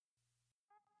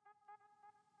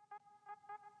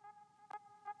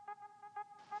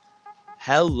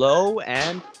Hello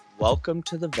and welcome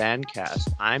to the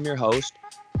Vancast. I'm your host,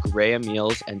 Graham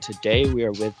Meals, and today we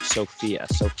are with Sophia.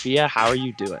 Sophia, how are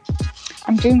you doing?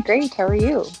 I'm doing great. How are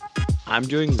you? I'm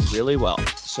doing really well.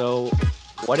 So,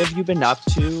 what have you been up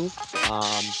to?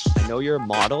 I know you're a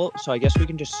model, so I guess we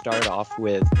can just start off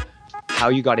with how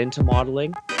you got into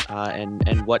modeling,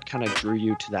 and what kind of drew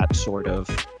you to that sort of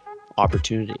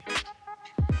opportunity.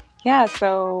 Yeah,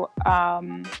 so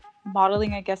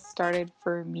modeling, I guess, started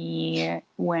for me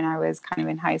when I was kind of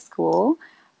in high school.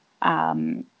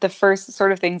 The first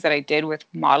sort of things that I did with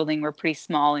modeling were pretty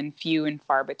small and few and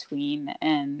far between,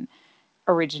 and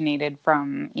originated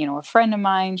from, a friend of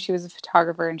mine. She was a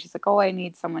photographer, and she's like, "Oh, I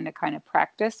need someone to kind of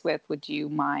practice with. Would you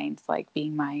mind like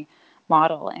being my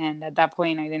model?" And at that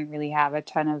point, I didn't really have a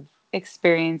ton of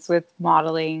experience with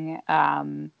modeling.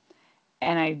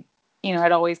 And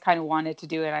I'd always kind of wanted to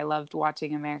do it. I loved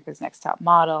watching America's Next Top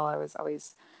Model. I was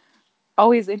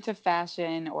always into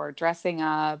fashion or dressing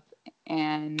up,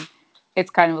 and it's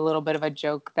kind of a little bit of a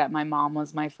joke that my mom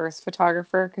was my first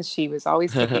photographer because she was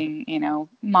always taking,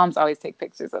 moms always take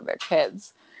pictures of their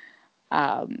kids.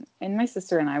 And my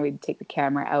sister and I would take the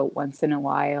camera out once in a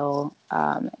while,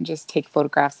 and just take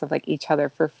photographs of like each other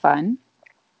for fun.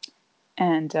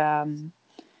 And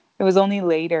it was only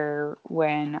later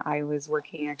when I was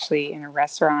working actually in a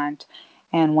restaurant,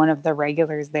 and one of the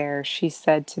regulars there, she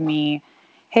said to me,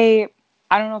 "Hey,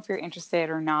 I don't know if you're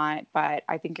interested or not, but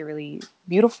I think you're really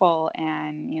beautiful,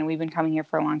 and we've been coming here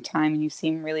for a long time, and you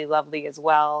seem really lovely as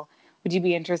well. Would you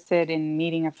be interested in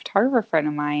meeting a photographer friend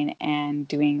of mine and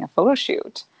doing a photo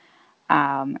shoot?"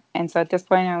 And so at this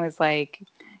point, I was like,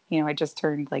 I just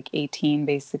turned like 18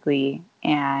 basically,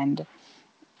 and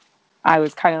I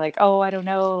was kind of like, "Oh, I don't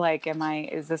know. Like,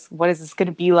 what is this going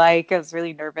to be like?" I was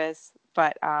really nervous.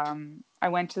 But I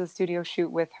went to the studio shoot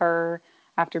with her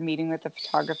after meeting with the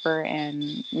photographer,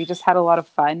 and we just had a lot of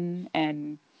fun.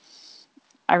 And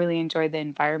I really enjoyed the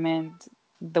environment,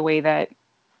 the way that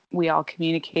we all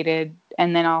communicated,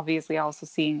 and then obviously also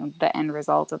seeing the end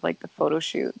result of like the photo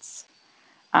shoots.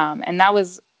 And that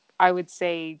was, I would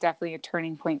say, definitely a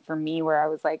turning point for me where I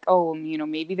was like, "Oh,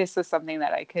 maybe this is something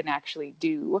that I can actually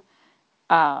do."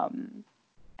 Um,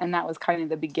 and that was kind of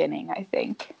the beginning, I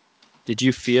think. Did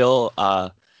you feel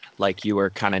like you were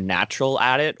kind of natural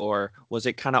at it, or was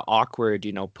it kind of awkward,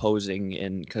 posing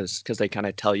in because they kind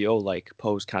of tell you, oh, like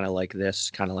pose kind of like this,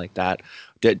 kind of like that.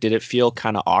 Did it feel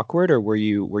kind of awkward, or were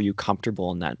you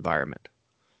comfortable in that environment?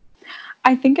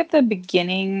 I think at the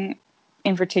beginning,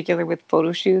 in particular with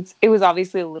photo shoots, it was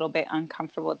obviously a little bit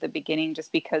uncomfortable at the beginning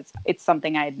just because it's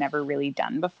something I had never really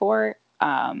done before.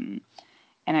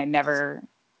 And I never,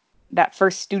 that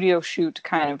first studio shoot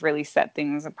kind of really set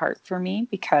things apart for me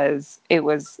because it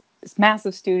was this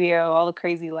massive studio, all the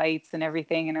crazy lights and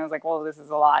everything. And I was like, "Well, this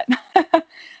is a lot."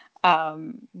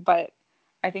 But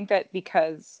I think that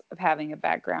because of having a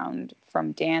background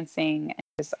from dancing and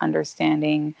just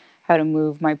understanding how to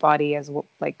move my body as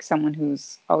like someone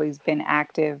who's always been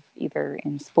active, either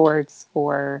in sports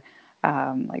or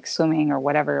like swimming or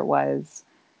whatever it was,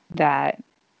 that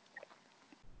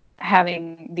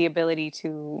having the ability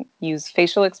to use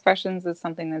facial expressions is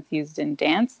something that's used in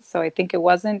dance. So I think it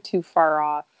wasn't too far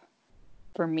off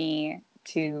for me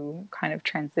to kind of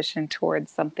transition towards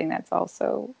something that's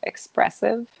also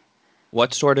expressive.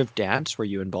 What sort of dance were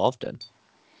you involved in?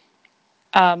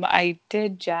 I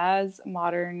did jazz,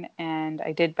 modern, and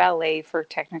I did ballet for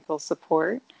technical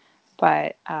support.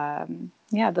 But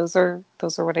yeah, those are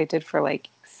what I did for like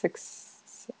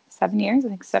 7 years. I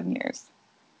think 7 years.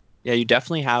 Yeah, you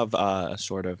definitely have a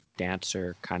sort of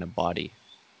dancer kind of body,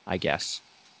 I guess.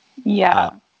 Uh,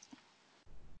 Yeah.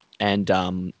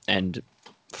 and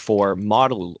for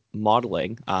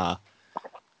modeling,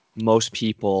 most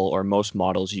people or most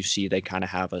models you see, they kind of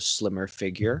have a slimmer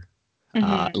figure,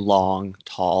 Hmm. long,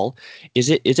 tall. Is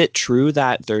it true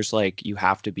that there's like you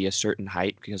have to be a certain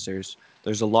height because there's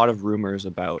a lot of rumors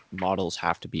about models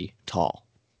have to be tall.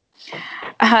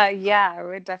 Yeah, I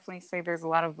would definitely say there's a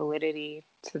lot of validity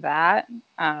to that.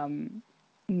 Um,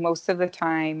 Most of the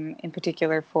time, in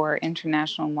particular for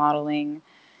international modeling,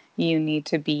 you need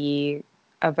to be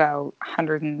about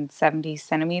 170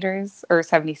 centimeters or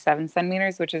 77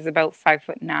 centimeters, which is about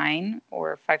 5'9"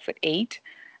 or 5'8",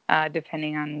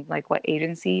 depending on like what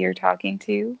agency you're talking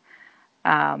to.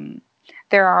 Um,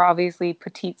 there are obviously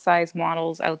petite size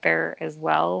models out there as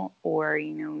well, or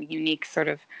unique sort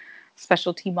of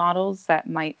specialty models that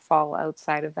might fall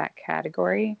outside of that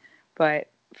category, but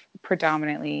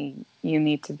predominantly you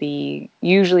need to be.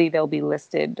 Usually, they'll be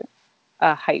listed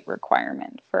a height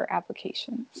requirement for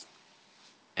applications.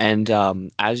 And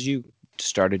as you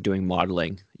started doing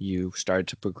modeling, you started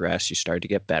to progress, you started to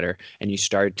get better, and you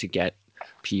started to get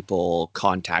people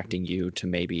contacting you to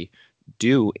maybe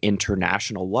do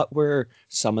international. What were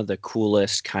some of the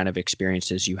coolest kind of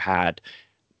experiences you had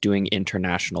doing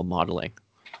international modeling?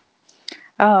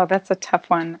 Oh, that's a tough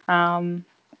one.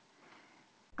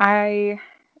 I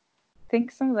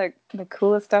think some of the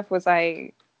coolest stuff was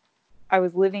I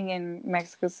was living in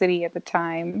Mexico City at the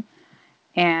time,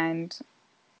 and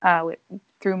with,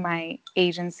 through my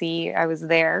agency, I was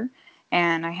there,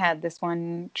 and I had this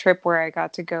one trip where I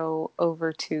got to go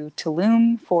over to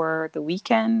Tulum for the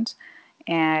weekend,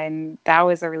 and that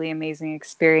was a really amazing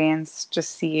experience.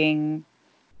 Just seeing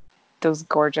those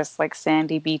gorgeous like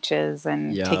sandy beaches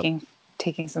and Yep.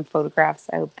 taking some photographs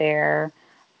out there.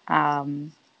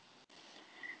 Um,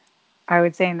 I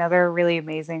would say another really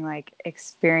amazing like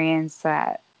experience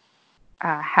that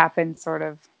happened sort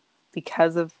of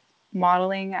because of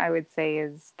modeling, I would say,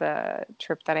 is the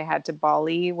trip that I had to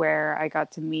Bali, where I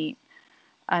got to meet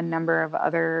a number of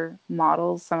other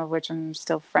models, some of which I'm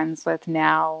still friends with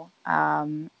now.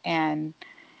 And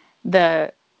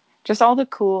the just all the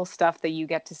cool stuff that you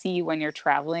get to see when you're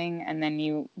traveling, and then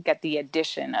you get the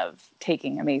addition of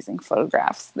taking amazing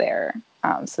photographs there.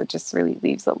 So it just really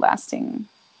leaves a lasting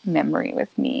memory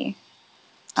with me.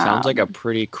 Sounds like a Um,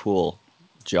 pretty cool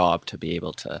job to be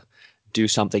able to do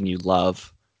something you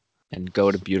love and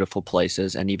go to beautiful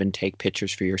places and even take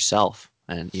pictures for yourself.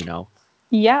 And,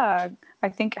 Yeah, I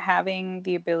think having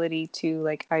the ability to,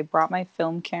 like, I brought my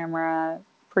film camera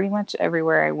pretty much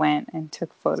everywhere I went and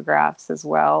took photographs as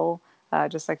well,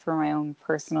 just like for my own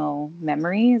personal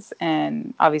memories.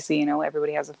 And obviously,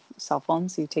 everybody has a cell phone,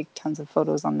 so you take tons of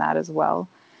photos on that as well.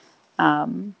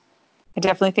 Um, I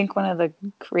definitely think one of the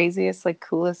craziest, like,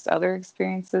 coolest other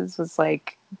experiences was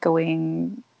like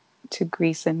going to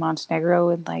Greece and Montenegro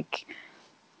and like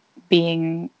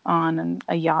being on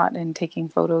a yacht and taking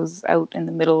photos out in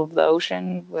the middle of the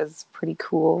ocean was pretty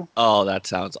cool. oh, that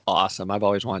sounds awesome. I've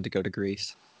always wanted to go to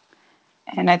Greece.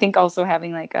 And I think also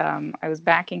having like I was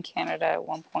back in Canada at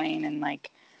one point, and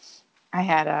like I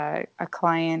had a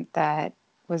client that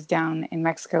was down in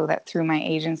Mexico that through my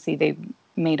agency they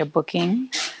made a booking,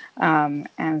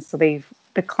 and so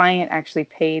the client actually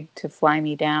paid to fly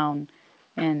me down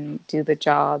and do the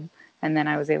job, and then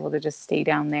I was able to just stay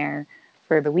down there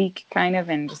for the week kind of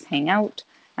and just hang out,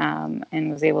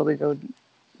 and was able to go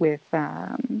with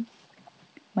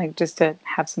like just to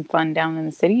have some fun down in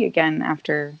the city again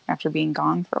after being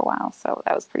gone for a while. So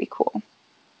that was pretty cool.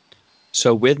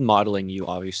 So with modeling, you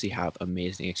obviously have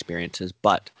amazing experiences,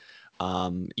 but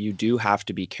you do have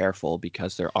to be careful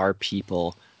because there are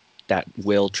people that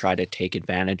will try to take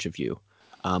advantage of you.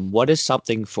 What is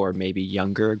something for maybe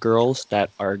younger girls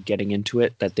that are getting into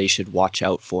it that they should watch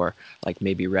out for, like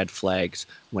maybe red flags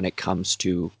when it comes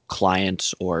to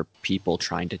clients or people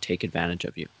trying to take advantage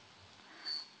of you?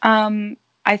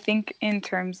 I think in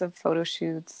terms of photo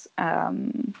shoots, a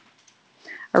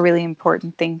really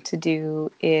important thing to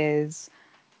do is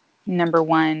number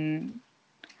one,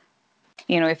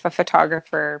 if a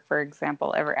photographer, for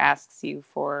example, ever asks you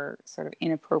for sort of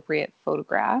inappropriate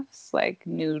photographs, like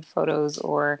nude photos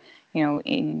or,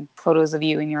 in photos of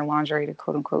you in your lingerie to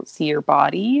quote unquote see your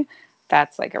body,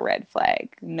 that's like a red flag.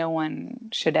 No one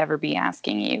should ever be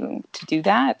asking you to do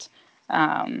that.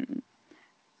 Um,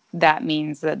 that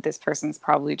means that this person's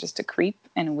probably just a creep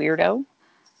and a weirdo,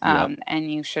 Yep.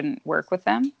 and you shouldn't work with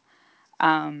them.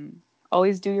 Um,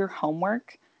 Always do your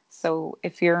homework. So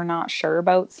if you're not sure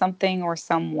about something or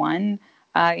someone,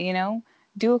 uh, you know,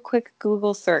 do a quick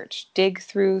Google search, dig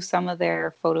through some of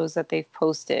their photos that they've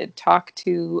posted, talk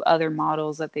to other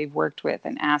models that they've worked with,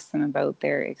 and ask them about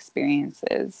their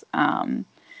experiences.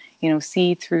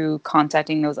 See through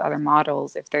contacting those other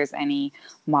models if there's any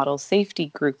model safety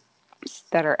groups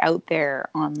that are out there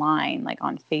online, like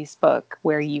on Facebook,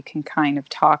 where you can kind of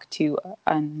talk to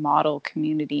a model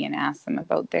community and ask them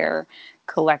about their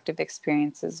collective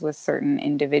experiences with certain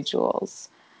individuals.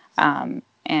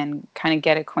 And kind of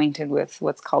get acquainted with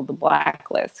what's called the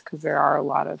blacklist, because there are a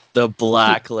lot of The people.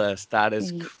 blacklist.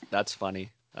 That's funny.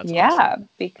 That's awesome. Yeah, That's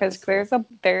because cool.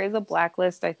 there is a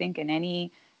blacklist, I think, in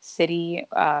any city,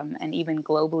 and even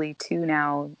globally too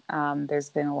now. There's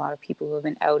been a lot of people who have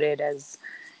been outed as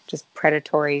just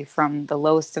predatory from the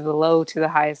lowest of the low to the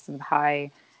highest of the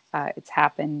high. It's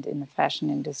happened in the fashion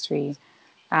industry.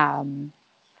 Um,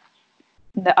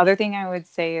 the other thing I would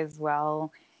say as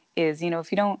well is,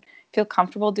 if you don't feel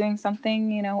comfortable doing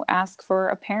something, ask for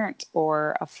a parent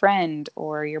or a friend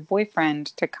or your boyfriend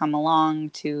to come along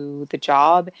to the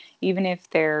job. Even if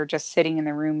they're just sitting in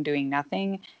the room doing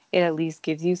nothing, it at least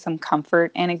gives you some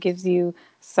comfort, and it gives you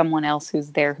someone else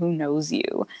who's there who knows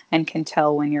you and can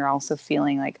tell when you're also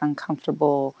feeling like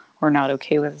uncomfortable or not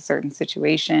okay with a certain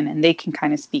situation, and they can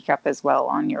kind of speak up as well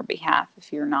on your behalf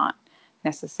if you're not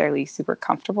necessarily super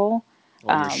comfortable.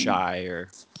 Or you're shy, or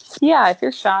Yeah, if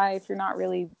you're shy, if you're not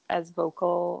really as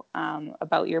vocal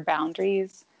about your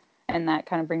boundaries, and that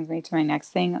kind of brings me to my next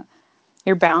thing.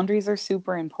 Your boundaries are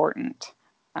super important.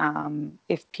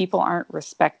 If people aren't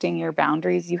respecting your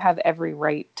boundaries, you have every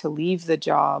right to leave the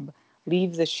job,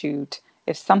 leave the shoot.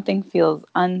 If something feels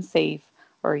unsafe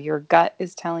or your gut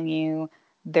is telling you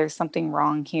there's something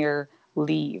wrong here,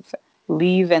 leave.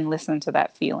 Leave and listen to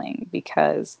that feeling,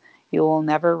 because you will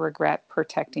never regret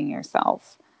protecting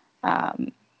yourself.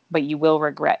 Um, but you will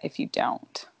regret if you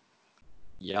don't.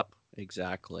 yep,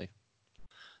 exactly.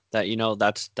 That,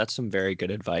 that's some very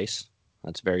good advice.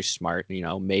 That's very smart.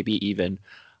 Maybe even,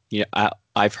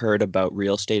 I've heard about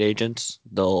real estate agents.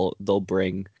 They'll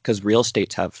bring, because real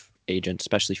estates have agents,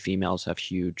 especially females, have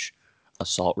huge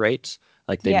assault rates.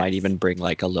 Like they might Yes. even bring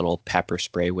like a little pepper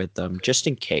spray with them just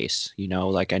in case.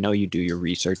 Like I know you do your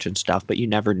research and stuff, but you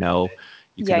never know.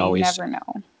 You Yeah, can you always never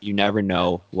know. you never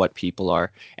know what people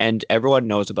are. And everyone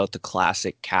knows about the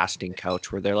classic casting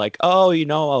couch where they're like, oh,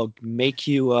 I'll make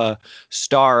you a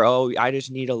star. Oh, I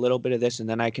just need a little bit of this and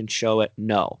then I can show it.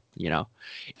 No,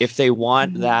 if they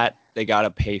want Mhm. that, they got to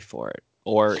pay for it,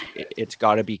 or it's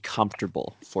got to be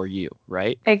comfortable for you,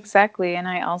 right? Exactly. And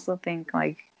I also think,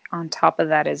 like, on top of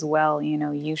that as well,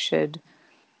 you should,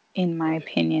 in my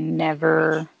opinion,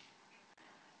 never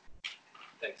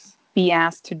be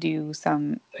asked to do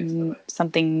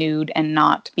something nude and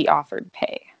not be offered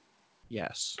pay.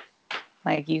 Yes.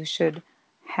 Like, you should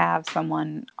have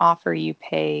someone offer you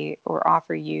pay or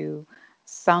offer you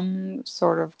some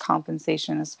sort of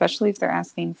compensation, especially if they're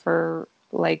asking for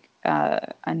like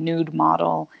a nude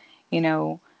model, you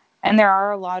know. And there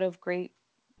are a lot of great,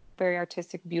 very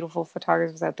artistic, beautiful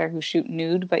photographers out there who shoot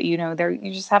nude, but there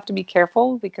you just have to be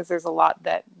careful because there's a lot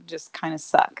that just kind of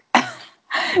suck.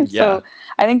 Yeah. So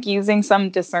I think using some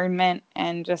discernment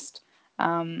and just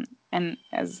and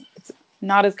as it's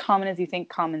not as common as you think,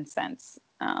 common sense.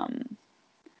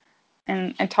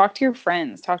 And talk to your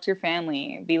friends, talk to your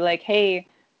family, be like, hey,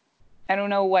 I don't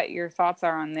know what your thoughts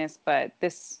are on this, but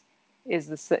this is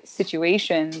the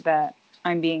situation that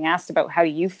I'm being asked about. How do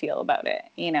you feel about it?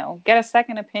 Get a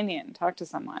second opinion, talk to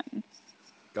someone.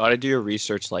 Got to do your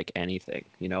research like anything.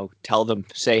 Tell them,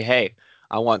 say, hey,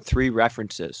 I want 3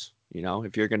 references.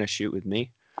 If you're going to shoot with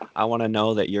me, I want to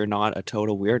know that you're not a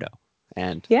total weirdo.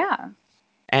 And Yeah.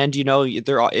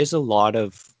 there is a lot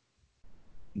of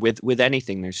with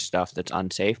anything. There's stuff that's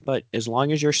unsafe, but as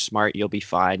long as you're smart, you'll be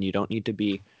fine. You don't need to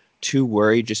be too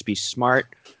worried. Just be smart,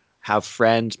 have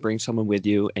friends, bring someone with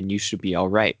you, and you should be all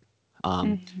right.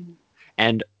 Um, Mm-hmm.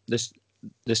 and this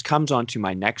comes on to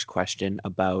my next question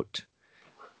about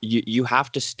you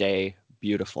have to stay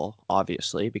beautiful,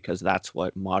 obviously, because that's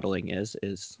what modeling is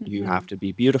you Mm-hmm. have to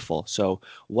be beautiful. So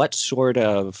what sort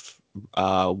of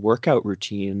workout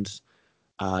routines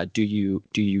do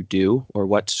you do, or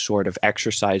what sort of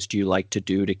exercise do you like to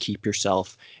do to keep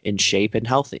yourself in shape and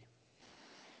healthy?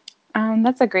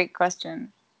 That's a great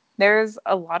question. There's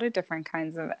a lot of different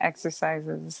kinds of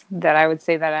exercises that I would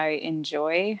say that I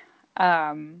enjoy.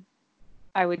 Um,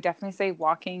 I would definitely say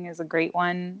walking is a great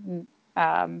one,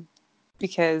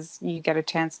 because you get a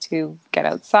chance to get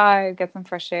outside, get some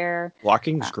fresh air.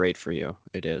 Walking's Uh, great for you.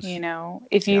 It is.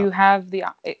 if Yeah. you have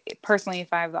personally,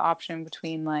 if I have the option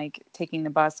between like taking the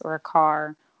bus or a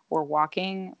car or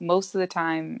walking, most of the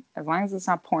time, as long as it's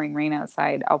not pouring rain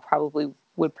outside, I'll probably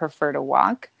would prefer to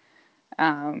walk.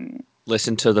 Um,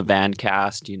 Listen to the van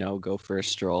cast, go for a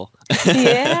stroll.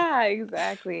 yeah,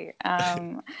 exactly.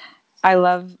 I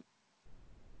love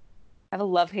I have a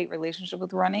love-hate relationship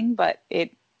with running, but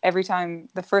every time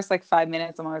the first like 5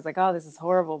 minutes, I'm always like, oh, this is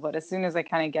horrible. But as soon as I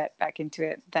kind of get back into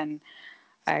it, then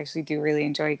I actually do really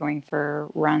enjoy going for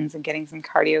runs and getting some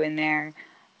cardio in there.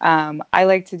 I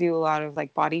like to do a lot of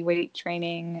like body weight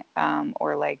training,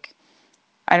 or like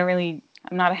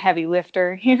I'm not a heavy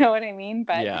lifter, you know what I mean?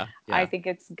 But Yeah, I yeah. think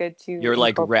it's good to You're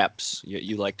like incorporate. reps.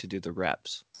 You like to do the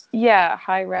reps. Yeah,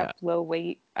 high Yeah. rep, low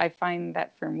weight. I find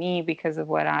that for me, because of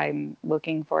what I'm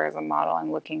looking for as a model,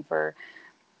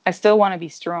 I still want to be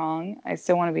strong. I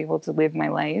still want to be able to live my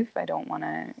life. I don't want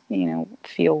to,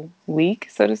 feel weak,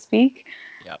 so to speak.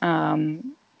 Yeah.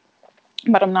 Um,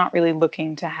 but I'm not really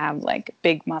looking to have like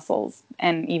big muscles.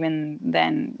 And even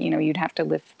then, you'd have to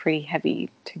lift pretty heavy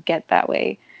to get that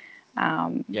way.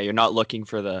 Um, Yeah, you're not looking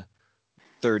for the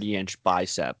 30-inch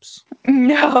biceps.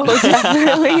 no,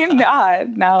 definitely not.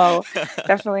 No,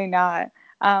 definitely not.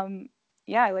 Um,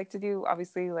 yeah, I like to do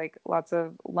obviously like lots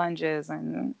of lunges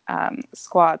and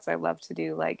squats. I love to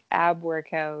do like ab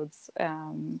workouts,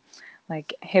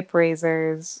 like hip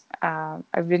raisers.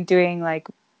 I've been doing like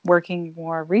working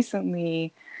more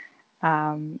recently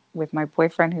with my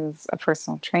boyfriend, who's a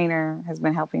personal trainer, has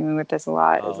been helping me with this a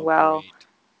lot as Oh, well. great.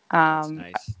 That's Um,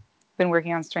 nice. been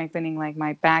working on strengthening like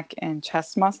my back and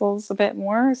chest muscles a bit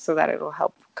more so that it'll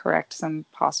help correct some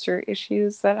posture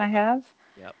issues that I have.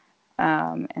 Yep.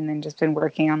 And then just been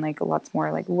working on like lots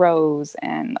more like rows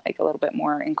and like a little bit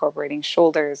more incorporating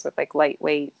shoulders with like light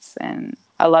weights. And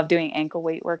I love doing ankle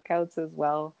weight workouts as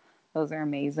well. Those are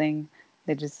amazing.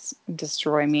 They just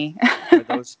destroy me. Are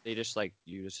those they just like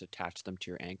you just attach them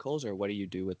to your ankles, or what do you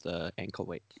do with the ankle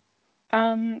weights?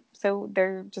 So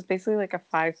they're just basically like a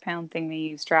 5 pound thing that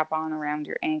you strap on around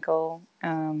your ankle.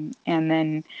 And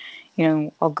then,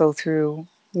 I'll go through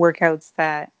workouts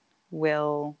that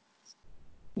will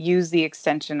use the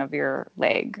extension of your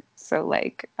leg. So,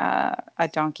 like a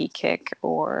donkey kick,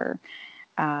 or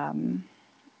um,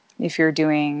 if you're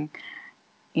doing,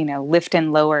 lift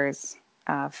and lowers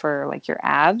for like your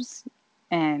abs.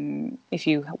 And if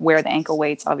you wear the ankle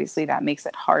weights, obviously that makes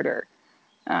it harder.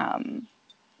 Um,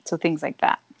 so, things like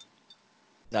that.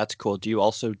 That's cool. Do you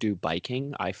also do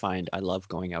biking? I find I love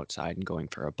going outside and going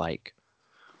for a bike.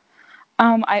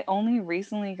 I only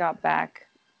recently got back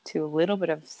to a little bit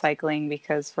of cycling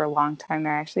because for a long time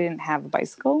I actually didn't have a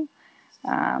bicycle.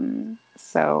 And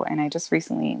I just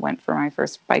recently went for my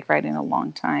first bike ride in a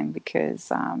long time because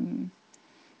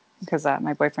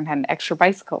my boyfriend had an extra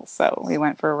bicycle, so we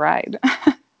went for a ride.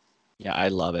 Yeah, I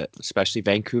love it. Especially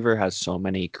Vancouver has so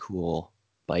many cool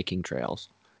biking trails.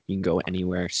 You can go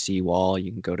anywhere, Seawall,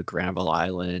 you can go to Granville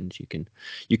Island,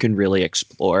 you can really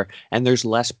explore. And there's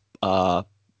less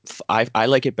I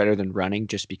like it better than running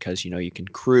just because you can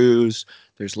cruise,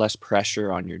 there's less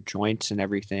pressure on your joints and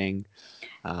everything.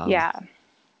 Um, Yeah.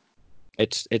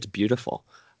 it's beautiful.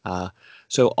 Uh,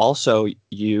 so also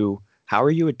how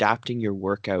are you adapting your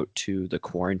workout to the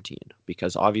quarantine?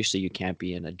 Because obviously you can't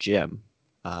be in a gym,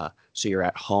 so you're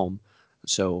at home.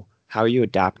 So how are you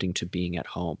adapting to being at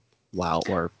home? Wow,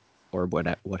 or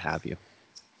what have you?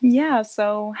 Yeah.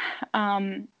 So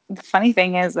the funny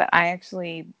thing is that I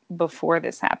actually, before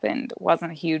this happened,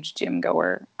 wasn't a huge gym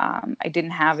goer. I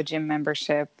didn't have a gym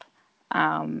membership.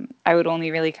 I would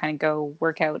only really kind of go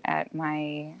work out at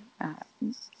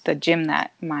the gym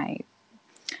that my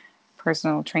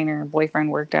personal trainer boyfriend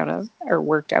worked out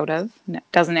of.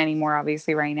 Doesn't anymore,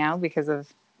 obviously, right now because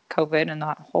of COVID and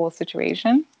that whole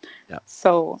situation. Yeah.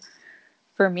 So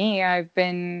for me, I've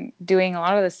been doing a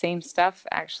lot of the same stuff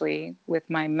actually with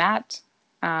my mat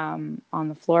on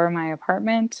the floor of my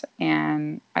apartment,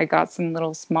 and I got some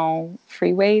little small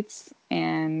free weights,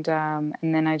 and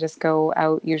then I just go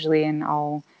out usually, and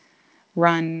I'll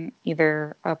run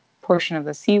either a portion of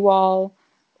the seawall,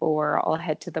 or I'll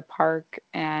head to the park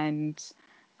and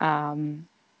um,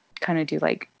 kind of do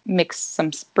like mix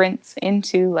some sprints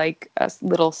into like a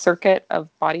little circuit of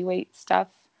body weight stuff.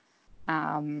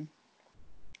 Um,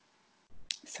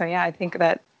 so yeah, I think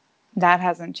that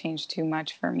hasn't changed too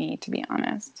much for me, to be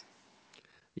honest.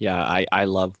 Yeah, I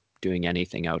love doing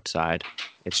anything outside.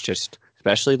 It's just,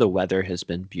 especially the weather has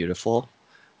been beautiful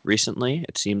recently.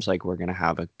 It seems like we're gonna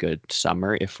have a good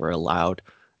summer if we're allowed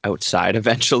outside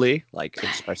eventually, like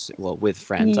especially well with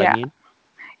friends, I Yeah, mean.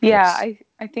 yeah, It's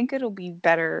I think it'll be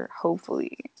better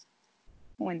hopefully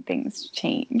when things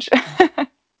change.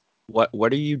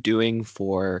 what are you doing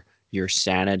for your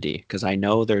sanity? Because I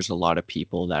know there's a lot of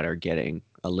people that are getting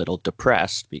a little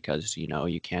depressed because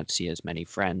you can't see as many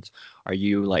friends. Are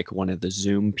you like one of the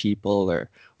Zoom people, or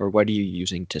what are you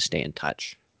using to stay in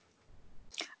touch?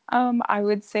 I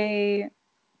would say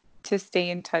to stay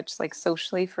in touch, like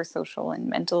socially, for social and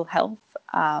mental health.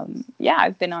 Yeah,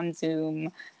 I've been on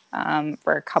Zoom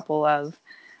for a couple of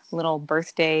little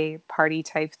birthday party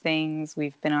type things.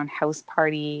 We've been on house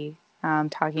party,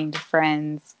 talking to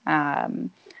friends.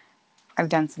 I've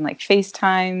done some like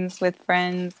FaceTimes with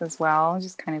friends as well,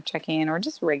 just kind of checking in, or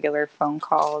just regular phone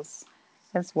calls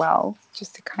as well,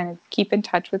 just to kind of keep in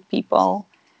touch with people.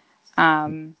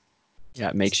 Um, Yeah,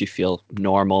 it makes you feel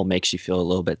normal, makes you feel a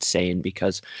little bit sane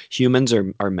because humans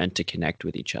are meant to connect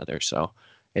with each other. So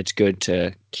it's good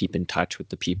to keep in touch with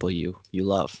the people you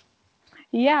love.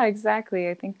 yeah, exactly.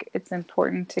 I think it's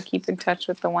important to keep in touch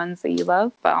with the ones that you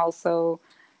love, but also,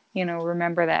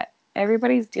 remember that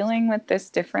everybody's dealing with this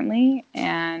differently,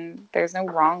 and there's no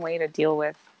wrong way to deal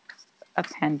with a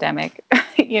pandemic,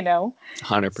 you know?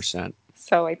 100%.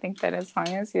 So I think that as long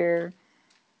as you're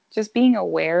just being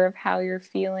aware of how you're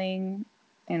feeling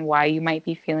and why you might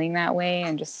be feeling that way,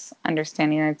 and just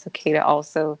understanding that it's okay to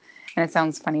also, and it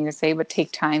sounds funny to say, but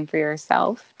take time for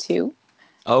yourself too,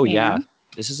 Oh you yeah, know?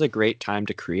 this is a great time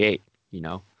to create, you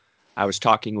know. I was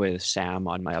talking with Sam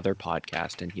on my other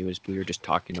podcast, and we were just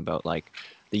talking about like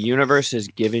the universe has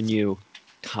given you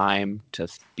time to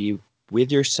be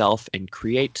with yourself and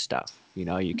create stuff. You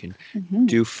know, you can Hmm.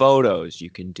 do photos, you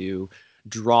can do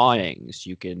drawings,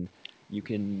 you can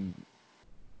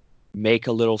make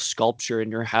a little sculpture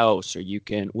in your house, or you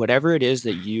can whatever it is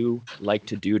that you like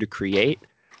to do to create.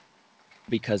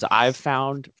 Because I've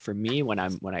found for me when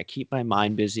I keep my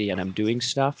mind busy and I'm doing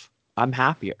stuff, I'm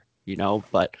happier, you know.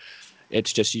 But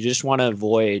it's just you just want to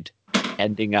avoid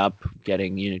ending up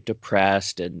getting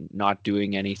depressed and not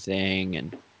doing anything,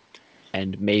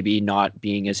 and maybe not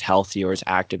being as healthy or as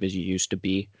active as you used to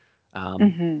be.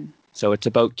 Um, Hmm. so it's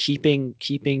about keeping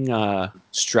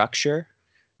structure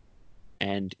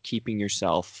and keeping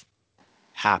yourself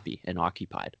happy and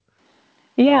occupied.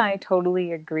 Yeah, I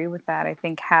totally agree with that. I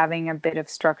think having a bit of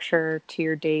structure to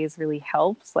your days really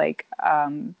helps, like,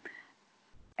 and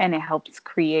it helps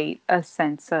create a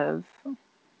sense of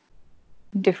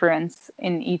difference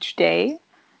in each day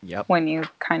Yep. when you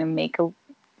kind of make a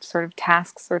sort of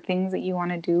tasks or things that you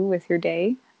want to do with your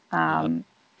day, Yep.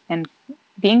 and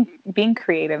being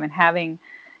creative and having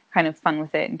kind of fun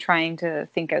with it and trying to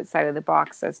think outside of the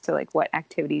box as to like what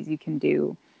activities you can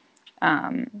do,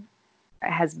 um,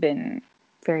 has been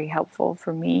very helpful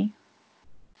for me.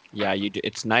 Yeah,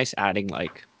 it's nice adding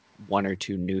like one or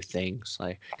two new things,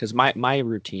 like because my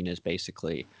routine is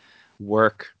basically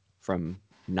work from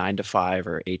 9 to 5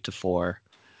 or 8 to 4.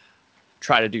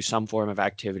 Try to do some form of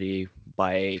activity,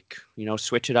 bike,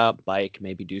 switch it up, bike,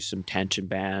 maybe do some tension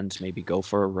bands, maybe go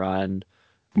for a run,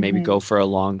 maybe Hmm. go for a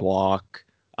long walk,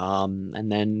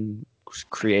 and then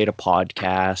create a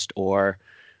podcast, or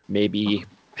maybe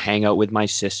hang out with my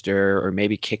sister, or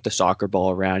maybe kick the soccer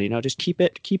ball around. Just keep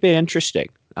it interesting.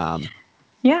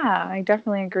 Yeah, I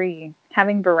definitely agree.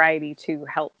 Having variety too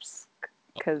helps,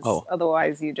 because Oh,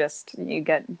 otherwise you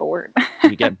get bored.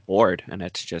 you get bored, and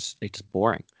it's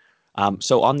boring.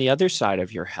 So on the other side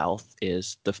of your health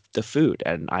is the food,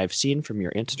 and I've seen from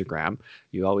your Instagram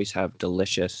you always have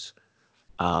delicious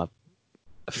uh,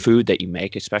 food that you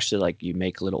make, especially like you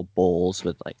make little bowls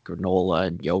with like granola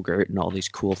and yogurt and all these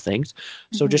cool things.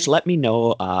 So just Hmm. let me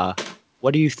know,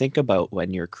 what do you think about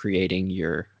when you're creating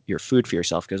your food for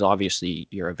yourself? Because obviously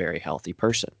you're a very healthy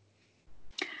person.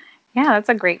 Yeah, that's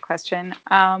a great question.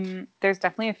 There's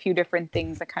definitely a few different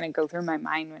things that kind of go through my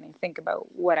mind when I think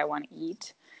about what I want to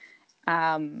eat.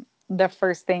 The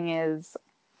first thing is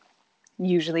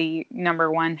usually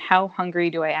number one, how hungry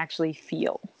do I actually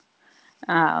feel?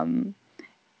 Um,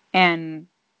 and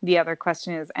the other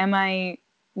question is, am I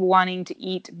wanting to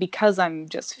eat because I'm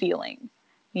just feeling?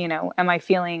 Am I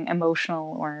feeling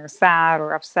emotional or sad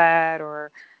or upset,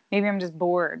 or maybe I'm just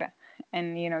bored?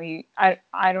 And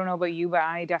I don't know about you, but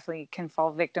I definitely can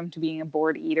fall victim to being a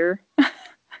bored eater.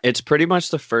 It's pretty much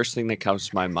the first thing that comes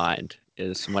to my mind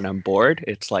is when I'm bored,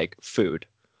 it's like food.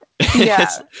 it's Yeah.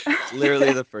 it's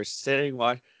literally the first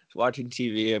watching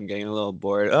TV. I'm getting a little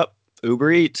bored. Up,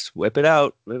 Uber Eats, whip it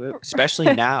out.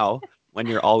 Especially now when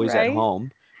you're always at Right?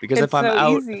 home. Because It's so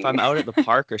if easy. I'm out at the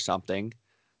park or something,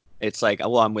 it's like,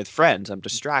 well, I'm with friends, I'm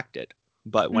distracted.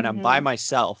 But when I'm by Hmm.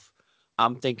 myself,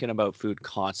 I'm thinking about food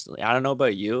constantly. I don't know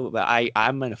about you, but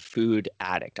I'm a food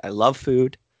addict. I love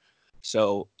food,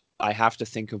 so I have to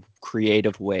think of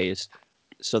creative ways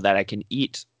so that I can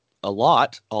eat a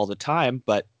lot all the time,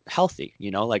 but healthy,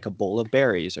 like a bowl of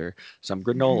berries or some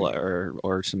granola, Hmm.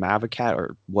 or some avocado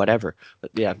or whatever. But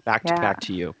yeah, Yeah. back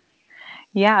to you.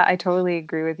 Yeah, I totally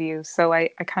agree with you. So I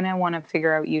kind of want to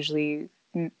figure out usually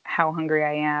how hungry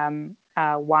I am,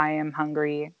 why I'm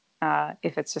hungry,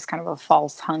 if it's just kind of a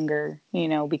false hunger,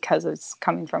 because it's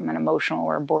coming from an emotional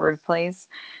or bored place.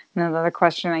 And then the other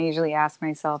question I usually ask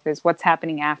myself is, what's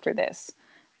happening after this?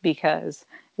 Because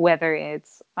whether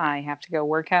it's I have to go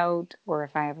work out, or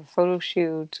if I have a photo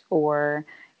shoot, or,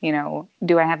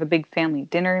 do I have a big family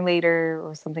dinner later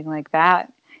or something like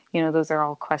that? Those are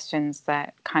all questions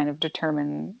that kind of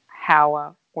determine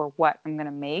how, or what I'm going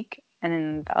to make. And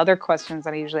then the other questions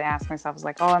that I usually ask myself is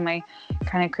like, oh, am I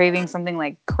kind of craving something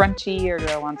like crunchy, or do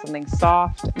I want something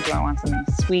soft? Do I want something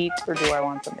sweet, or do I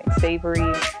want something savory?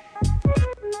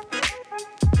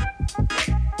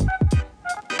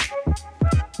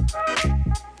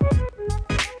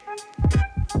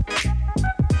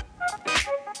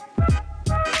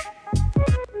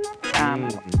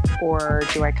 Um, Mm. or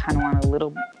do I kind of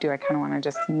want to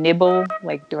just nibble?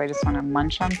 Like, do I just want to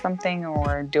munch on something,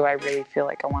 or do I really feel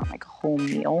like I want like a whole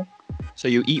meal? So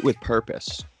you eat with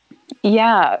purpose.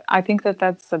 Yeah, I think that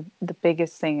that's the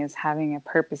biggest thing is having a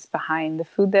purpose behind the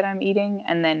food that I'm eating.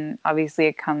 And then obviously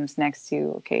it comes next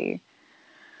to, okay,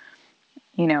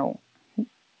 you know,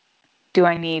 do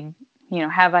I need,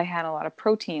 have I had a lot of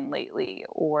protein lately?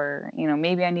 Or,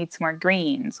 maybe I need some more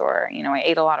greens. Or, I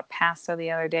ate a lot of pasta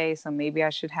the other day, so maybe I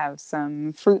should have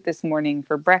some fruit this morning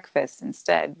for breakfast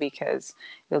instead, because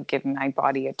it'll give my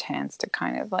body a chance to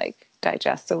kind of like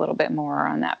digest a little bit more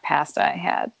on that pasta I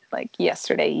had like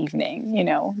yesterday evening,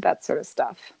 that sort of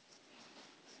stuff.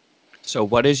 So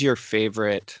what is your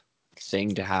favorite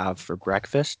thing to have for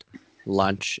breakfast,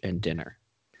 lunch, and dinner?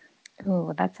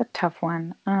 Ooh, that's a tough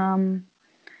one.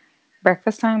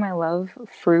 Breakfast time, I love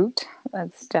fruit.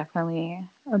 That's definitely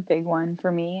a big one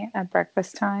for me at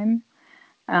breakfast time.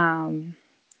 Um,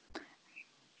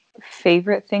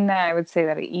 Favorite thing that I would say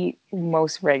that I eat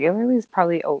most regularly is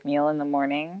probably oatmeal in the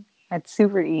morning. It's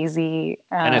super easy.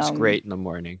 And it's great in the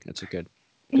morning. It's a good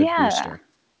Yeah, booster.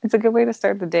 it's a good way to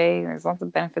start the day. There's lots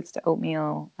of benefits to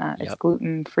oatmeal. It's Yep.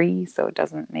 gluten free, so it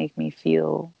doesn't make me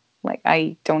feel like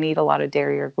I don't eat a lot of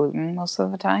dairy or gluten most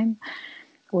of the time,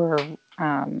 or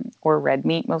or red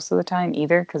meat most of the time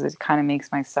either, because it kind of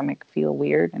makes my stomach feel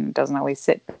weird and it doesn't always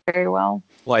sit very well.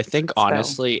 Well, I think So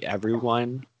honestly,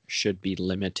 everyone should be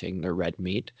limiting their red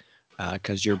meat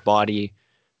because your body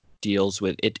deals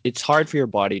with it. It's hard for your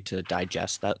body to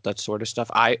digest that sort of stuff.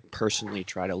 I personally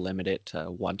try to limit it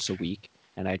to once a week,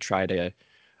 and I try to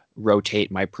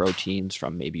rotate my proteins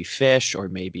from maybe fish or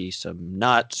maybe some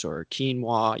nuts or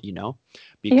quinoa,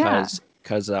 yeah,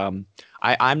 because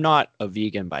I'm not a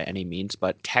vegan by any means,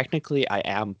 but technically I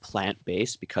am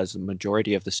plant-based because the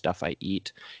majority of the stuff I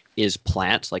eat is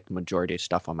plants, like the majority of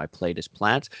stuff on my plate is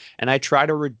plants, and I try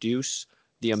to reduce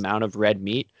the amount of red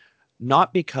meat,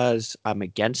 not because I'm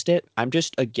against it, I'm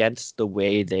just against the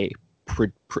way the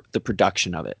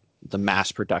production of it, the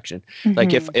mass production.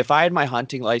 Like if hmm, if I had my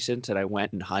hunting license and I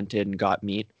went and hunted and got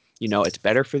meat, it's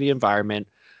better for the environment.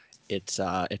 It's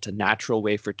a natural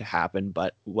way for it to happen.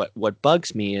 But what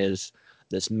bugs me is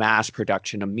this mass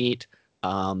production of meat,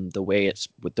 the way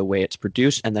it's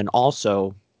produced, and then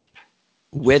also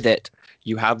with it,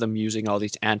 you have them using all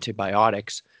these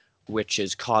antibiotics, which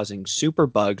is causing super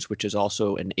bugs, which is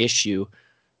also an issue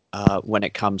when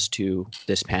it comes to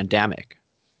this pandemic.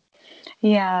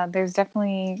 yeah. There's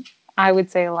definitely, I would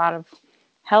say, a lot of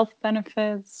health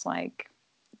benefits like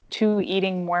to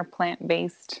eating more plant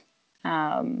based.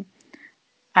 Um,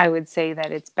 I would say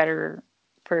that it's better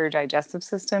for your digestive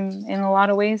system in a lot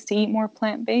of ways to eat more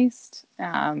plant based.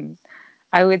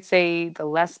 I would say the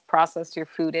less processed your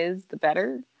food is, the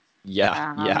better.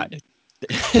 Yeah, yeah. Um,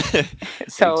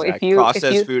 so if Exact. you if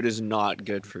Processed you food is not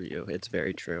good for you. It's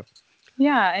very true.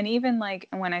 Yeah, and even like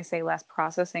when I say less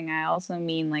processing, I also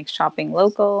mean like shopping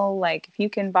local. Like if you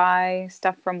can buy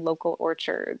stuff from local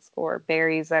orchards or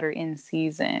berries that are in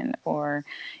season or,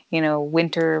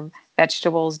 winter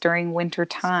vegetables during winter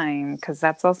time, because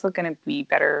that's also going to be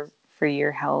better for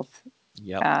your health,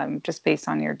 Yep. just based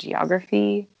on your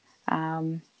geography.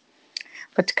 Um,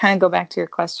 but to kind of go back to your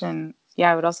question,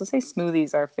 yeah, I would also say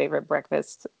smoothies are a favorite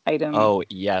breakfast item. Oh,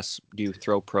 yes. Do you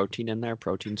throw protein in there?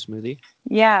 Protein smoothie?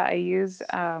 Yeah, I use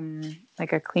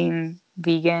like a clean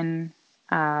vegan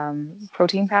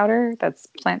protein powder that's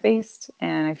plant based,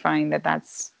 and I find that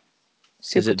that's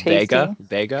Is super it Vega? tasty.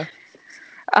 Vega?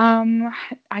 Um,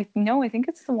 I know, I think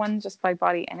it's the one just by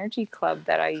Body Energy Club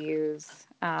that I use,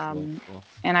 Cool, cool.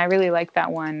 and I really like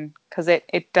that one because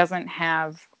it doesn't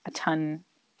have a ton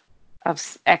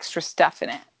of extra stuff in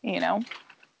it.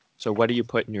 So what do you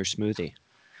put in your smoothie?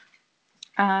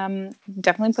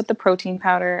 Definitely put the protein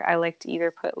powder. I like to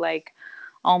either put like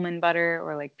almond butter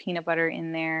or like peanut butter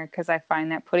in there because I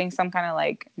find that putting some kind of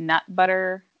like nut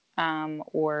butter,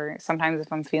 or sometimes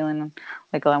if I'm feeling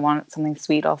like I want something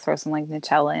sweet, I'll throw some like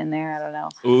Nutella in there. I don't know.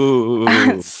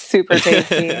 Ooh. It's super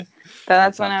tasty. That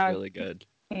That's when sounds I would, really good.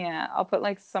 yeah, I'll put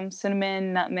like some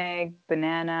cinnamon, nutmeg,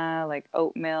 banana, like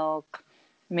oat milk.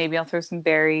 Maybe I'll throw some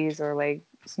berries or like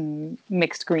some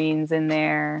mixed greens in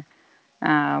there.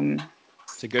 Um,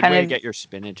 It's a good way to Kind of, get your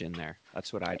spinach in there.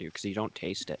 That's what I do because you don't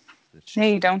taste it. It's yeah,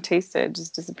 just you don't taste it, it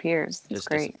just disappears. It's just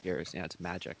great. disappears. Yeah, it's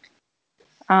magic.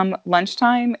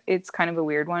 Lunchtime, it's kind of a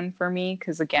weird one for me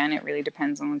because again, it really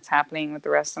depends on what's happening with the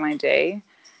rest of my day.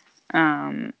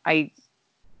 I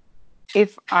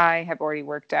If I have already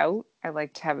worked out, I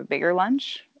like to have a bigger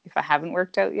lunch. If I haven't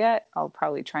worked out yet, I'll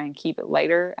probably try and keep it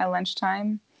lighter at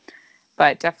lunchtime.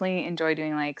 But definitely enjoy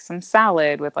doing like some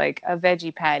salad with like a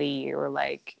veggie patty or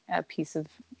like a piece of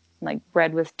like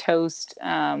bread with toast,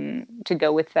 to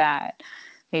go with that.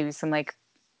 Maybe some like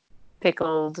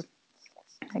pickled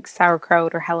like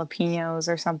sauerkraut or jalapenos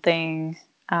or something.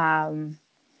 Um,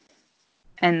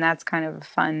 And that's kind of a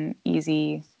fun,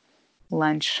 easy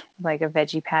lunch, like a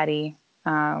veggie patty.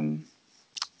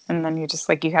 And then you just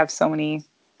like you have so many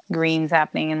greens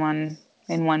happening in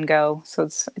one go, so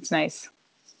it's nice.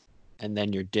 And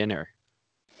then your dinner.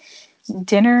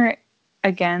 Dinner,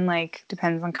 again, like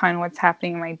depends on kind of what's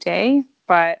happening in my day,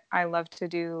 but I love to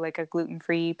do like a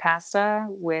gluten-free pasta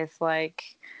with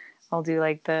like I'll do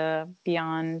like the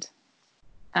Beyond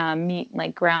meat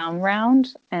like ground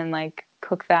round and like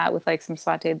cook that with like some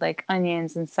sauteed like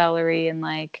onions and celery and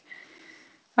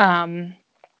um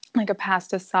like a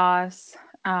pasta sauce,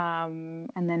 and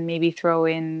then maybe throw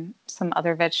in some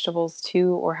other vegetables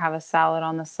too, or have a salad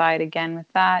on the side again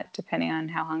with that, depending on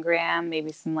how hungry I am.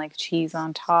 Maybe some like cheese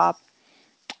on top.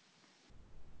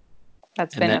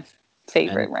 That's And been then a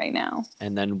favorite and right now.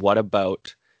 and then what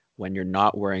about when you're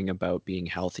not worrying about being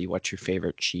healthy? What's your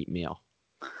favorite cheat meal?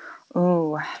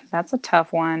 Ooh, that's a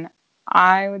tough one.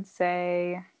 I would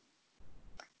say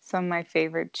some of my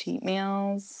favorite cheat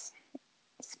meals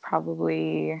is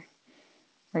probably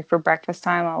like for breakfast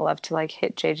time. I'll love to like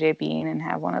hit JJ Bean and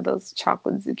have one of those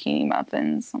chocolate zucchini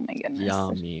muffins. Oh my goodness,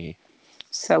 they're Yummy.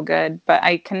 so good. But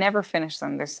I can never finish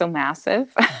them. They're so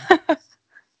massive.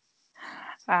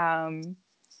 um,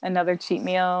 Another cheat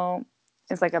meal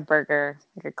is like a burger,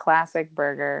 like a classic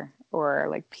burger or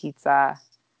like pizza.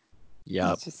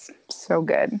 Yep. It's just so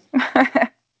good.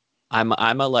 I'm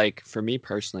a like for me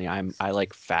personally, I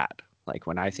like fat. Like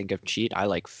when I think of cheat, I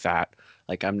like fat.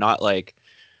 Like I'm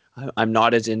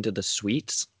not as into the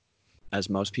sweets as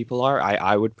most people are.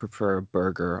 I would prefer a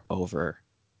burger over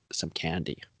some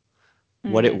candy.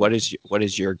 Mm. What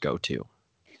is your go-to?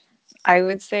 I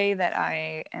would say that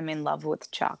I am in love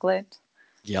with chocolate,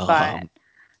 but Yum.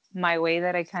 my way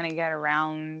that I kind of get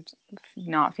around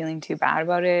not feeling too bad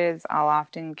about it is I'll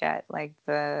often get like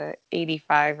the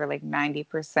 85 or like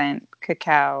 90%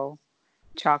 cacao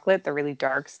chocolate, the really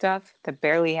dark stuff that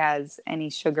barely has any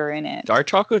sugar in it. Dark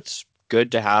chocolate's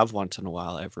good to have once in a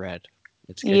while, I've read.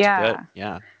 It's good. Yeah.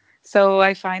 Yeah. So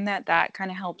I find that that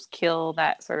kind of helps kill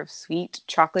that sort of sweet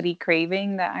chocolatey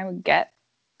craving that I would get.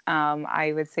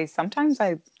 I would say sometimes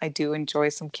I do enjoy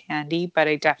some candy, but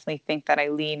I definitely think that I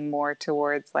lean more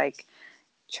towards like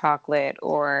chocolate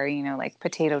or, you know, like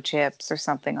potato chips or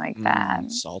something like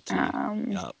that. Salty.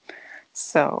 Um, Yep.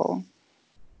 so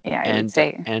yeah, I would And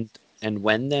say, and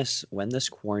when this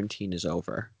quarantine is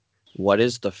over, what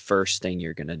is the first thing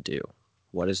you're gonna do?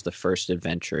 What is the first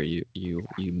adventure you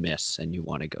miss and you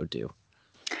want to go do?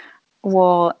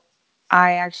 well,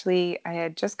 I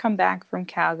had just come back from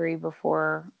Calgary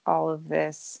before all of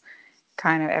this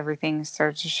kind of everything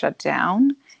started to shut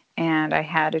down. And I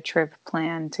had a trip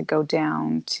planned to go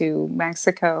down to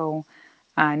Mexico,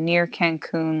 near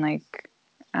Cancun, like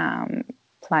um,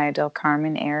 Playa del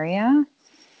Carmen area.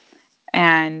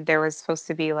 And there was supposed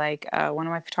to be like one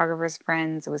of my photographer's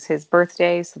friends. It was his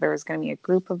birthday, so there was going to be a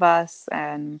group of us,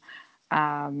 and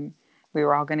um, we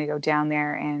were all going to go down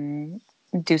there and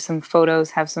do some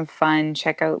photos, have some fun,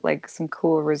 check out like some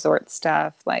cool resort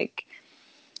stuff. Like,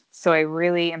 so I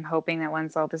really am hoping that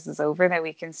once all this is over, that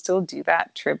we can still do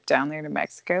that trip down there to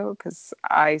Mexico because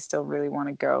I still really want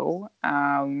to go.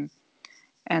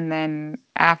 And then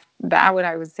after that, what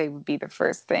I would say would be the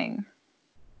first thing.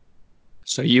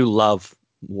 So you love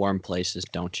warm places,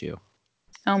 don't you?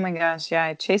 Oh my gosh, yeah,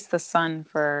 I chased the sun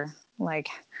for like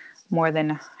more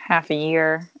than half a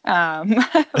year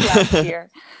last year,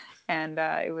 and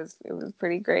it was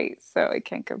pretty great. So I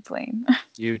can't complain.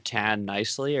 Do you tan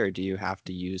nicely or do you have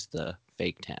to use the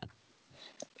fake tan?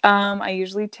 I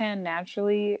usually tan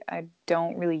naturally. I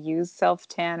don't really use self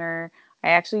tanner. I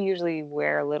actually usually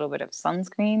wear a little bit of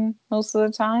sunscreen most of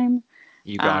the time.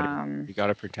 You got it. Um, You got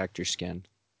to protect your skin.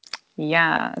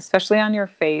 yeah, especially on your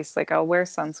face. Like I'll wear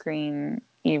sunscreen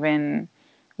even,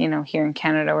 you know, here in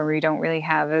Canada where we don't really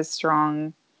have a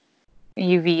strong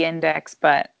UV index,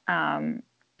 but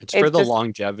It's for it the just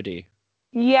longevity.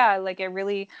 yeah, like it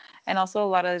really, and also a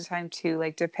lot of the time too,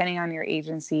 like depending on your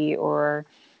agency or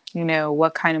you know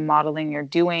what kind of modeling you're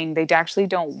doing, they actually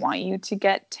don't want you to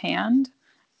get tanned,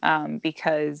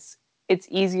 because it's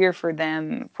easier for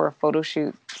them for a photo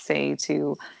shoot, say,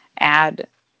 to add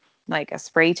like a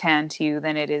spray tan to you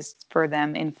than it is for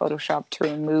them in Photoshop to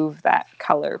remove that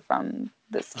color from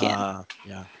the skin.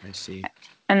 Yeah, I see.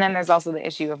 And then there's also the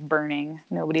issue of burning.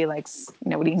 Nobody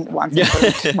wants a Yeah,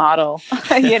 burnt model,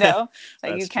 you know?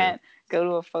 Like you that's true. can't go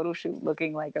to a photo shoot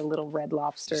looking like a little red Just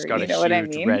lobster, got a you know what I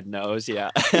huge mean? red nose.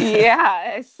 Yeah.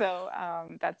 Yeah. So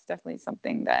that's definitely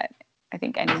something that I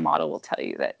think any model will tell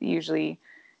you that usually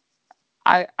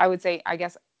I would say, I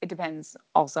guess it depends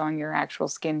also on your actual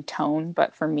skin tone.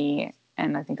 But for me,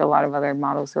 and I think a lot of other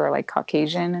models who are like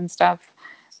Caucasian and stuff,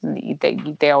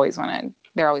 they always want to.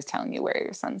 They're always telling you wear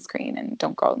your sunscreen and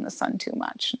don't go out in the sun too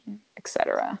much,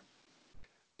 etc.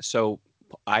 So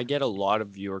I get a lot of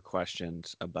viewer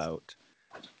questions about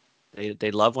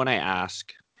they love when I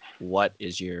ask what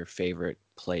is your favorite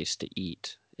place to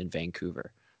eat in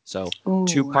Vancouver. So Ooh.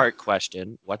 two-part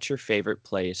question, what's your favorite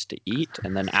place to eat?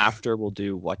 And then after we'll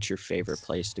do what's your favorite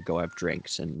place to go have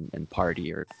drinks and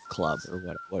party or club or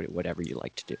whatever you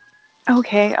like to do.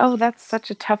 Okay. Oh, that's such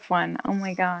a tough one. Oh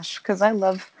my gosh, because I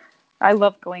love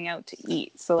going out to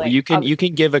eat. So Well, like, you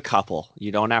can give a couple.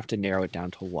 You don't have to narrow it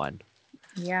down to one.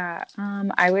 yeah.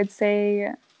 I would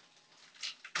say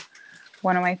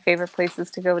one of my favorite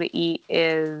places to go to eat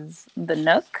is the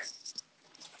Nook.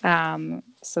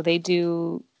 So they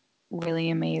do really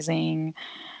amazing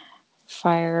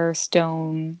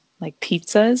Firestone like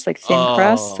pizzas, like thin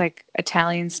crust, Oh, like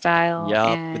Italian style,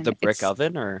 yeah, with the and brick it's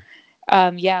oven or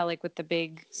yeah, like with the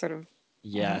big sort of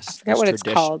I yes, forget that's what it's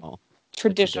called, traditional.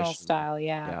 The traditional traditional. style,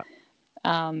 yeah. Yeah.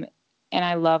 Um, and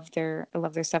I love their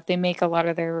stuff. They make a lot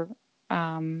of their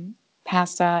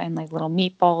pasta and like little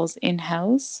meatballs in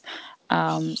house.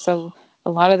 So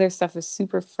a lot of their stuff is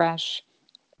super fresh.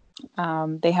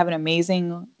 They have an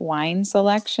amazing wine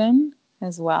selection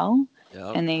as well,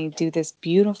 Yep. and they do this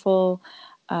beautiful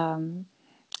um,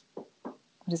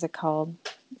 what is it called?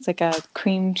 It's like a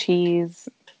cream cheese,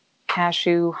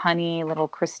 cashew, honey, little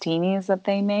crostinis that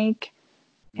they make.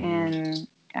 Mm. And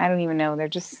I don't even know. They're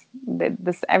just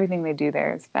this everything they do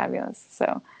there is fabulous.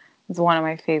 So it's one of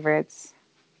my favorites.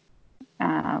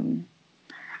 Um,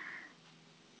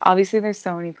 Obviously, there's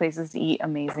so many places to eat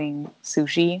amazing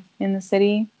sushi in the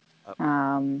city. Yep.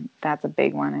 That's a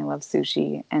big one. I love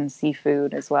sushi and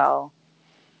seafood as well.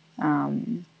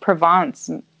 Provence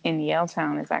in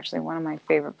Yaletown is actually one of my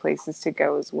favorite places to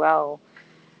go as well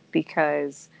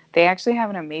because they actually have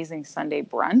an amazing Sunday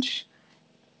brunch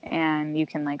and you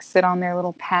can like sit on their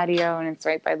little patio and it's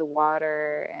right by the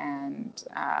water and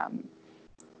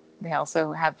they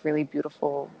also have really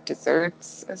beautiful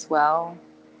desserts as well.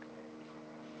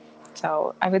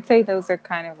 So I would say those are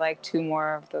kind of like two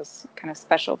more of those kind of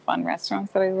special fun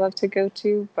restaurants that I love to go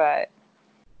to, but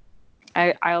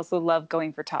I also love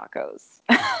going for tacos.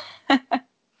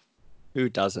 Who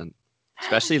doesn't?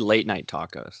 Especially late night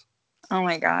tacos. Oh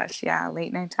my gosh, yeah,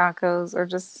 late night tacos or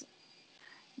just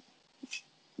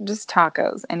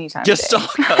tacos any time of Just day.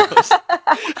 tacos.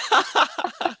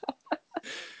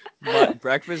 But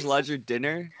breakfast, lunch, or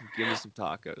dinner, give me some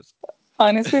tacos.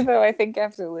 Honestly though, I think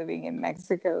after living in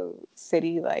Mexico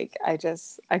City, like I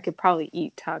could probably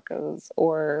eat tacos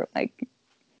or like,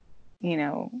 you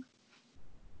know,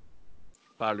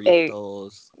 egg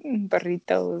Burritos.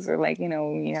 burritos or like,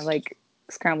 you have like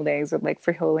scrambled eggs with like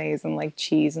frijoles and like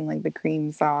cheese and like the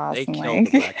cream sauce They and kill the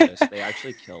like breakfast. They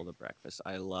actually kill the breakfast.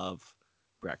 I love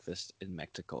breakfast in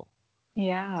Mexico.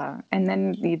 yeah. And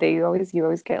then you always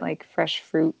get like fresh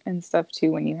fruit and stuff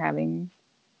too when you're having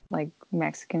like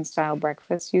Mexican style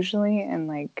breakfast usually and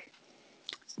like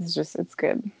it's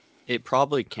good. It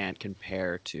probably can't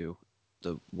compare to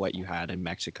the what you had in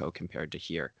Mexico compared to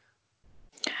here.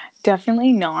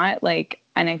 Definitely not. Like,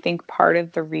 and I think part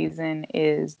of the reason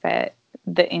is that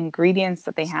the ingredients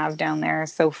that they have down there are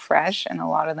so fresh, and a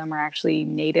lot of them are actually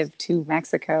native to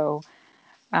Mexico,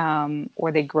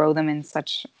 or they grow them in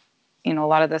such, a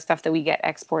lot of the stuff that we get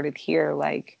exported here,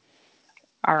 like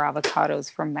our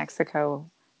avocados from Mexico,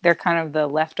 they're kind of the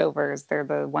leftovers. They're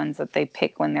the ones that they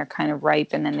pick when they're kind of ripe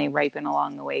and then they ripen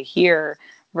along the way here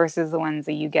versus the ones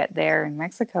that you get there in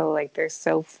Mexico. Like they're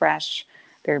so fresh,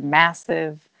 they're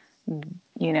massive.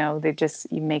 They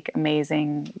just, you make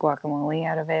amazing guacamole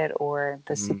out of it or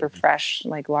the super Mm. fresh,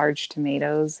 like large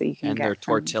tomatoes that you can And their get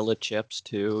from. tortilla chips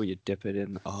too. You dip it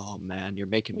in. Oh man, you're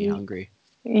making me hungry.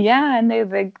 Yeah, and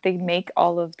they make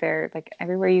all of their like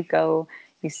everywhere you go,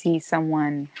 you see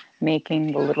someone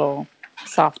making the little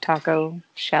soft taco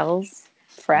shells Mhm.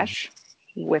 fresh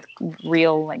with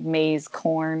real like maize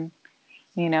corn.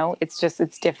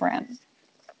 It's different.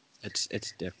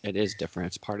 It is different.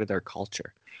 It's part of their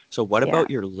culture. So what Yeah. about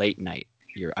your late night?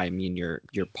 Your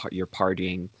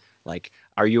partying. Like,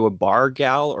 are you a bar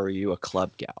gal or are you a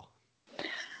club gal?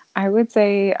 I would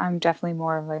say I'm definitely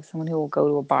more of like someone who will go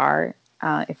to a bar.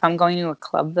 If I'm going to a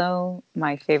club though,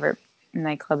 my favorite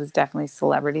nightclub is definitely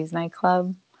Celebrities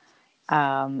Nightclub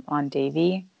on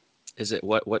Davie. Is it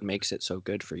what makes it so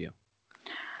good for you?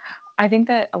 I think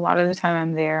that a lot of the time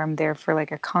I'm there for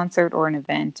like a concert or an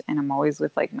event, and I'm always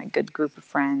with like my good group of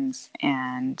friends.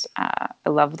 And I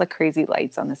love the crazy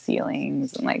lights on the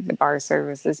ceilings, and like the bar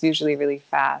service is usually really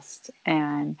fast.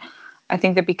 And I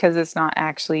think that because it's not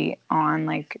actually on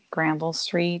like Granville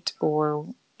Street or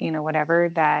whatever,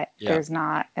 that Yeah. there's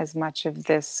not as much of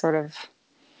this sort of,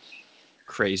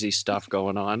 Crazy stuff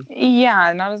going on.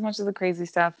 yeah, not as much of the crazy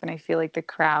stuff. And I feel like the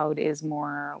crowd is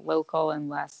more local and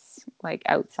less like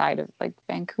outside of like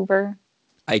Vancouver.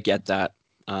 I get that.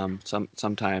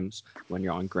 Sometimes when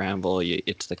you're on Granville,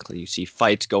 you see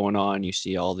fights going on. You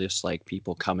see all this like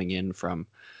people coming in from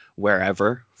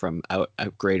wherever, from out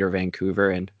Greater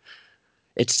Vancouver, and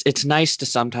it's nice to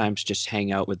sometimes just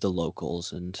hang out with the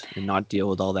locals and not deal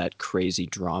with all that crazy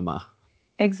drama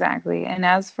Exactly. And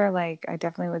as for like, I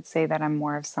definitely would say that I'm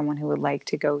more of someone who would like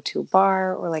to go to a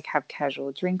bar or like have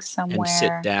casual drinks and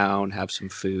sit somewhere. down, have some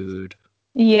food.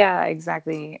 Yeah,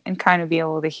 exactly. And kind of be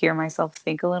able to hear myself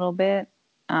think a little bit.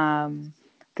 Um,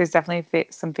 there's definitely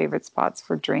some favorite spots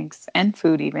for drinks and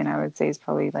food, even. I would say is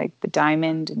probably like the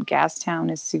Diamond in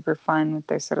Gastown is super fun with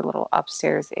their sort of little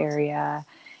upstairs area.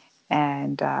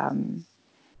 And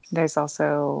there's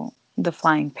also the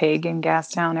Flying Pig in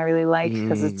Gastown I really like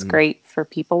because it's Mm, great for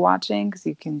people watching because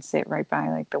you can sit right by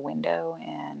like the window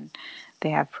and they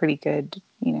have pretty good,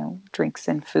 drinks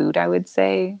and food, I would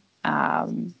say.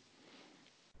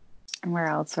 And where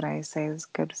else would I say is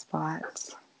good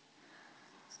spots?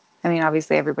 I mean,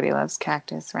 obviously everybody loves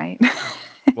Cactus, right?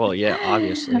 well, yeah,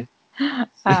 obviously.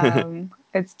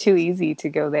 It's too easy to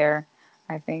go there,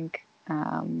 I think.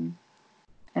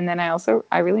 And then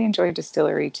I really enjoy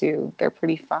Distillery too. They're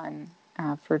pretty fun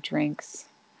for drinks.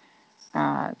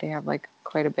 They have like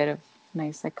quite a bit of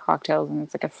nice like cocktails, and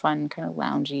it's like a fun kind of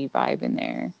loungy vibe in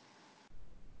there.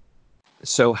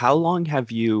 So, how long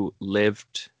have you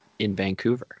lived in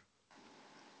Vancouver?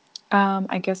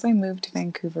 I guess I moved to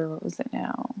Vancouver. What was it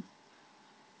now?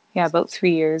 Yeah, about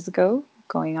 3 years ago,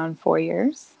 going on 4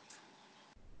 years.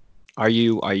 Are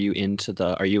you a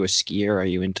skier? Are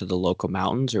you into the local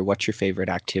mountains, or what's your favorite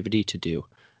activity to do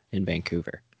in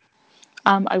Vancouver?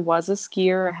 I was a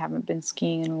skier. I haven't been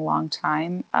skiing in a long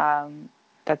time.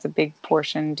 That's a big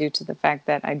portion due to the fact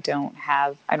that I don't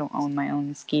own my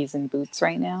own skis and boots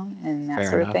right now and that Fair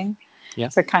sort of enough. thing. Yeah.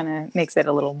 So it kind of makes it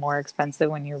a little more expensive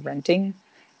when you're renting.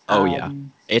 Oh yeah.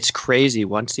 Um, It's crazy.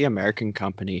 Once the American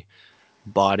company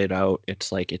bought it out,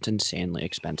 it's insanely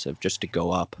expensive just to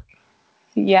go up.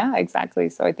 yeah, exactly.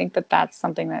 So I think that that's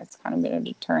something that's kind of been a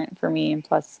deterrent for me. And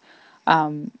plus,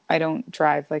 I don't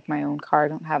drive like my own car. I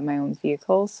don't have my own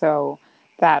vehicle. So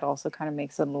that also kind of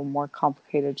makes it a little more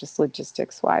complicated, just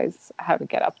logistics wise, how to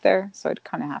get up there. So I'd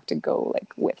kind of have to go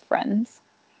like with friends.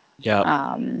 Yeah.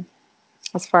 Um,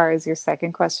 as far as your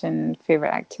second question,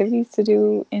 favorite activities to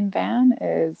do in van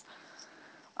is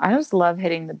I just love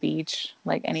hitting the beach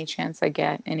like any chance I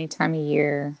get, any time of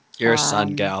year. You're a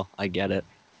sun gal. I get it.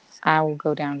 I will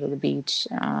go down to the beach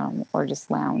or just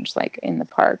lounge like in the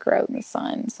park or out in the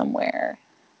sun somewhere.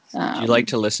 Do you like Um,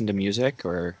 to listen to music,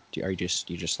 or you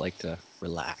just like to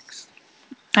relax?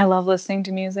 I love listening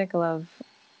to music.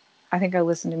 I think I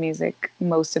listen to music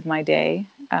most of my day,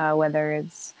 whether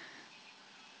it's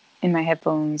in my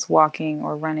headphones, walking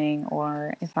or running,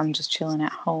 or if I'm just chilling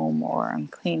at home or I'm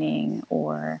cleaning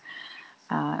or,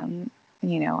 um,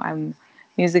 I'm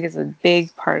music is a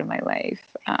big part of my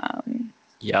life.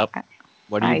 Yep. I,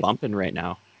 What are you I bumping right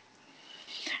now?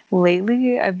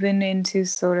 lately I've been into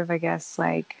sort of, I guess,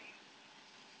 like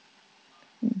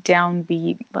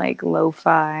downbeat, like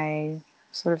lo-fi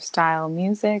sort of style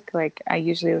music. Like I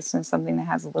usually listen to something that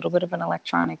has a little bit of an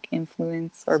electronic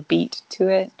influence or beat to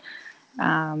it.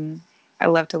 Um, I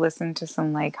love to listen to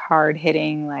some like hard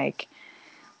hitting like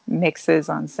mixes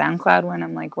on SoundCloud when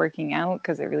I'm like working out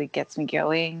because it really gets me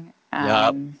going.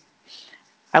 Yep.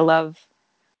 I love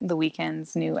The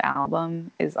Weeknd's new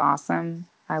album is awesome.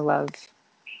 I love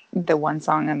the one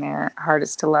song on there,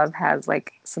 Hardest to Love, has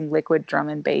like some liquid drum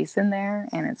and bass in there.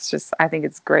 And it's just, I think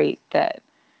it's great that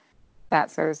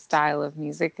that sort of style of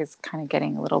music is kind of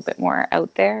getting a little bit more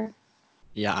out there.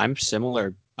 Yeah, I'm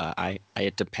similar.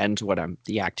 It depends what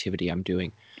the activity I'm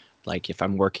doing. Like if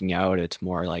I'm working out, it's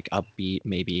more like upbeat,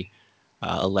 maybe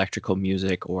electrical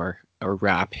music or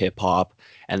rap, hip hop.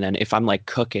 And then if I'm like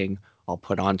cooking, I'll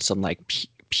put on some like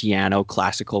piano,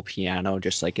 classical piano,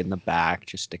 just like in the back,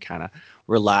 just to kind of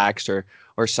relax. Or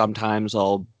sometimes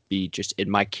I'll be just in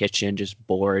my kitchen, just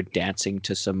bored, dancing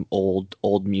to some old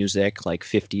music, like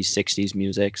 50s, 60s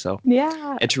music. So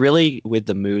Yeah. it's really with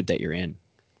the mood that you're in.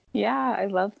 Yeah, I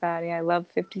love that. Yeah, I love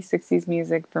 50s, 60s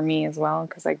music for me as well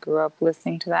because I grew up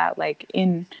listening to that like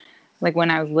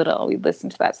when I was little, we'd listen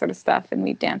to that sort of stuff and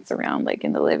we'd dance around like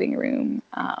in the living room.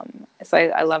 So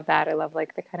I love that. I love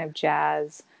like the kind of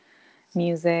jazz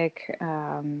music.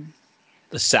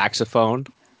 The saxophone.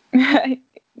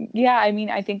 Yeah, I mean,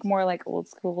 I think more like old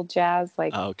school jazz,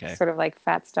 like Oh, okay. sort of like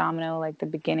Fats Domino, like the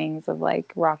beginnings of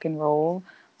like rock and roll.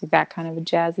 like that kind of a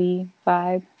jazzy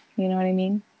vibe. You know what I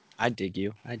mean? I dig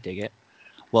you. I dig it.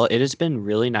 Well, it has been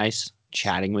really nice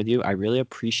chatting with you. I really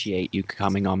appreciate you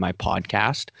coming on my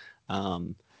podcast.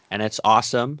 Um, and it's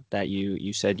awesome that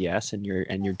you said yes and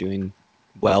you're doing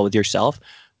well with yourself.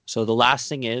 So the last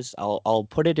thing is I'll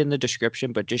put it in the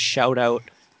description, but just shout out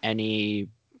any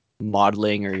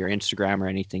modeling or your Instagram or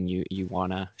anything you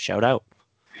wanna shout out.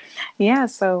 Yeah,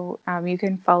 so you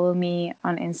can follow me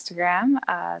on Instagram,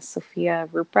 Sophia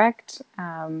Ruprecht.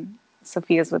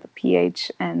 Sophia's with a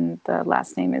PH, and the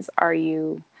last name is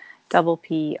RUPPRECHT.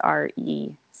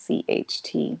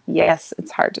 Yes,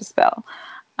 it's hard to spell.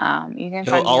 You can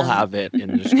find me I'll on. have it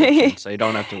in the description, so you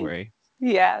don't have to worry.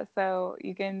 Yeah, so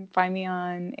you can find me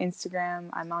on Instagram.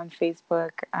 I'm on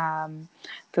Facebook.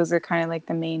 Those are kind of like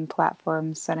the main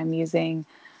platforms that I'm using.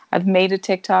 I've made a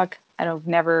TikTok. I've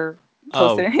never Oh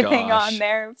posted anything on gosh.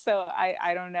 there, so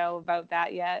I don't know about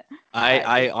that yet. But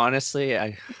I honestly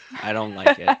I don't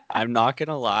like it. I'm not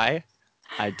gonna lie,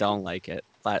 I don't like it.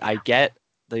 But I get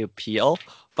the appeal.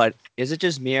 But is it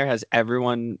just me or has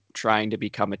everyone trying to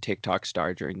become a TikTok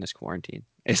star during this quarantine?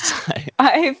 It's like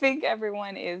I think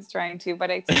everyone is trying to, but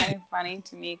it's kind of funny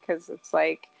to me because it's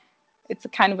like it's a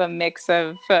kind of a mix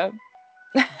of a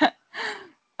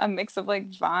mix of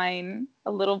like Vine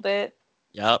a little bit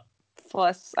yep.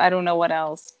 plus I don't know what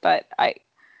else, but I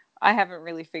haven't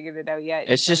really figured it out yet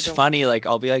in It's terms just of. funny, like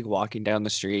I'll be like walking down the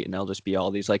street and there'll just be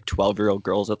all these like 12-year-old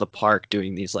girls at the park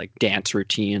doing these like dance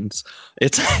routines.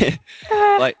 It's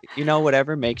like,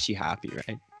 whatever makes you happy,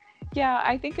 right? Yeah,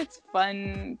 I think it's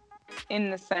fun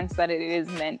in the sense that it is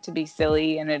meant to be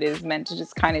silly and it is meant to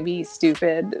just kind of be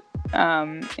stupid,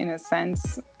 in a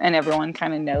sense, and everyone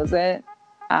kind of knows it.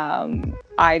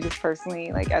 I just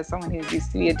personally, like, as someone who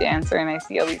used to be a dancer and I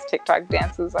see all these TikTok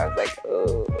dances, I was like,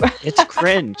 oh. It's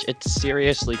cringe. It's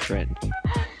seriously cringe.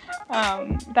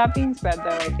 That being said,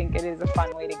 though, I think it is a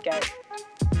fun way to get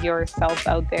yourself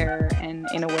out there and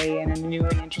in a way, in a new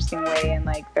and interesting way. And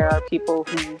like, there are people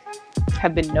who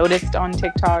have been noticed on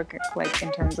TikTok, like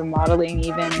in terms of modeling.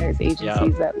 Even there's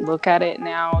agencies that look at it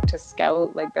now to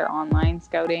scout, like their online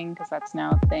scouting, because that's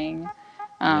now a thing.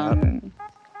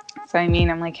 So I mean,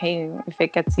 I'm like, hey, if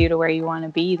it gets you to where you want to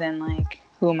be, then like,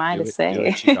 who am I to say? Do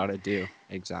what you gotta do.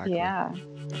 Exactly. Yeah.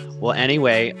 Well,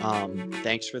 anyway,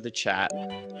 thanks for the chat.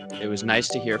 It was nice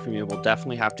to hear from you. We'll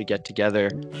definitely have to get together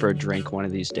for a drink one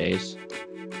of these days.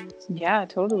 Yeah,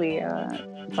 totally.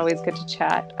 It's always good to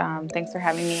chat. Thanks for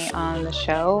having me on the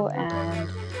show.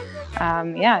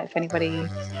 And yeah, if anybody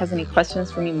has any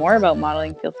questions for me more about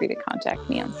modeling, feel free to contact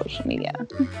me on social media.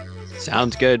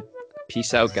 Sounds good.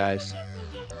 Peace out, guys.